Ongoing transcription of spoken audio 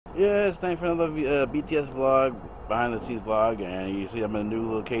Yeah, it's time for another BTS vlog, behind the scenes vlog, and you see I'm in a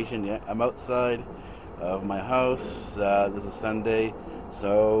new location. Yeah, I'm outside of my house. This is Sunday,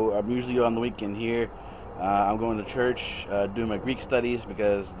 so I'm usually on the weekend here. I'm going to church, doing my Greek studies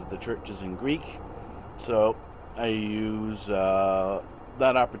because the church is in Greek. So I use that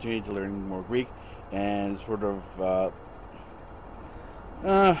opportunity to learn more Greek and sort of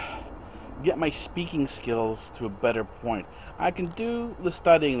get my speaking skills to a better point. I can do the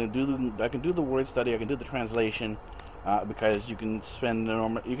studying, I can do the word study, I can do the translation, because you can spend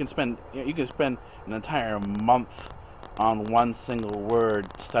an entire month on one single word,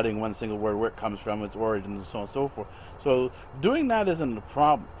 studying one single word, where it comes from, its origins, and so on and so forth. So doing that isn't the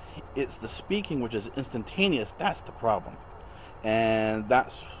problem. It's the speaking, which is instantaneous. That's the problem, and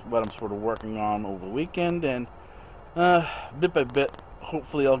that's what I'm sort of working on over the weekend, and bit by bit,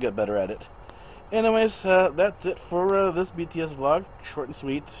 hopefully I'll get better at it. Anyways, that's it for this BTS vlog. Short and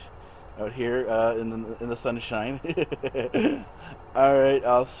sweet, out here in the sunshine. Alright,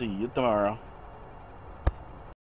 I'll see you tomorrow.